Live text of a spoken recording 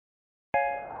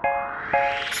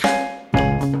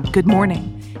Good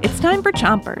morning. It's time for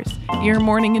Chompers, your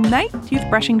morning and night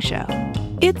toothbrushing show.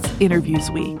 It's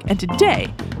Interviews Week, and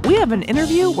today we have an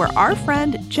interview where our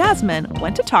friend Jasmine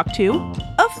went to talk to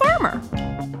a farmer.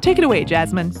 Take it away,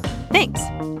 Jasmine. Thanks.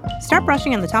 Start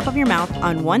brushing on the top of your mouth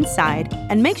on one side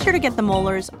and make sure to get the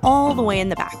molars all the way in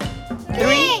the back.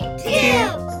 3, 2,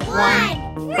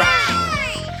 1, brush!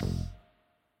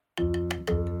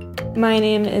 My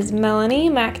name is Melanie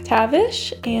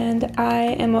McTavish, and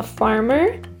I am a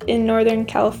farmer in Northern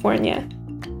California.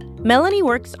 Melanie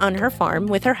works on her farm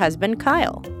with her husband,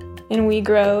 Kyle. And we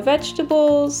grow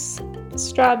vegetables,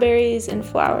 strawberries, and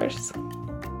flowers.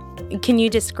 Can you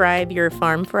describe your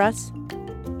farm for us?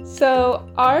 So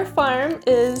our farm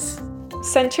is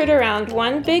centered around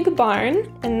one big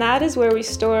barn, and that is where we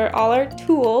store all our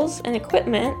tools and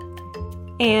equipment.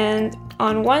 And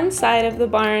on one side of the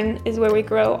barn is where we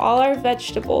grow all our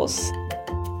vegetables.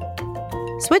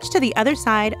 Switch to the other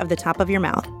side of the top of your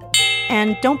mouth,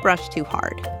 and don't brush too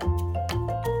hard.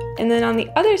 And then on the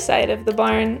other side of the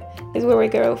barn is where we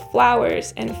grow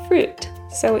flowers and fruit.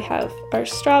 So we have our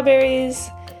strawberries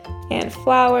and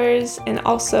flowers, and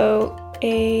also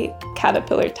a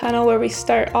caterpillar tunnel where we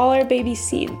start all our baby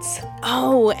seeds.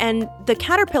 Oh, and the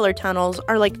caterpillar tunnels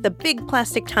are like the big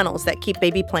plastic tunnels that keep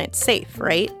baby plants safe,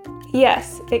 right?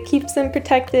 Yes, it keeps them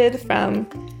protected from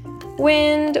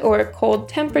wind or cold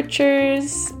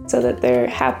temperatures so that they're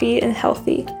happy and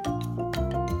healthy.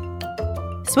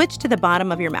 Switch to the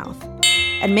bottom of your mouth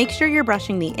and make sure you're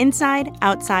brushing the inside,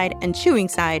 outside, and chewing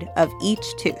side of each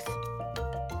tooth.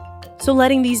 So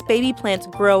letting these baby plants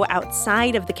grow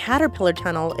outside of the caterpillar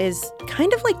tunnel is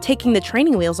kind of like taking the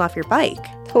training wheels off your bike.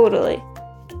 Totally.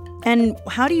 And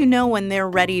how do you know when they're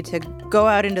ready to go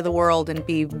out into the world and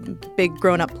be big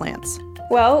grown-up plants?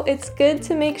 Well, it's good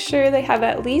to make sure they have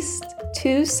at least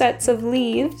 2 sets of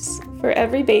leaves for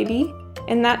every baby,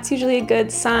 and that's usually a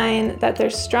good sign that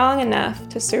they're strong enough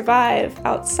to survive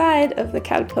outside of the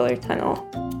caterpillar tunnel.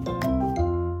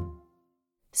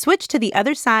 Switch to the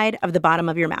other side of the bottom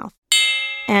of your mouth,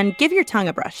 and give your tongue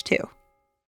a brush too.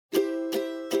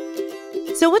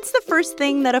 So what's the first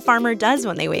thing that a farmer does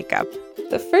when they wake up?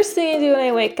 The first thing I do when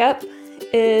I wake up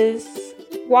is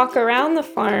walk around the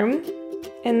farm,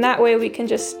 and that way we can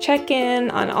just check in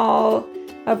on all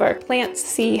of our plants,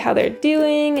 see how they're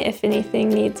doing, if anything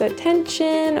needs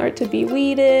attention or to be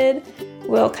weeded.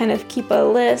 We'll kind of keep a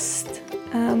list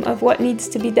of what needs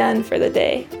to be done for the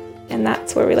day, and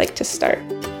that's where we like to start.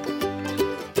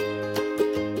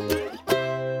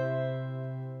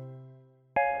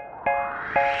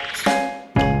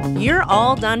 You're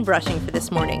all done brushing for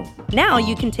this morning. Now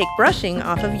you can take brushing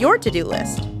off of your to-do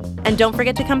list. And don't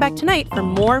forget to come back tonight for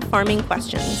more farming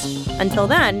questions. Until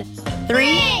then,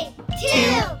 3,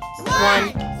 2, 1,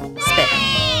 spit.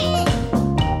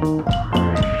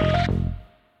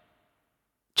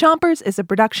 Chompers is a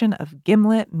production of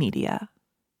Gimlet Media.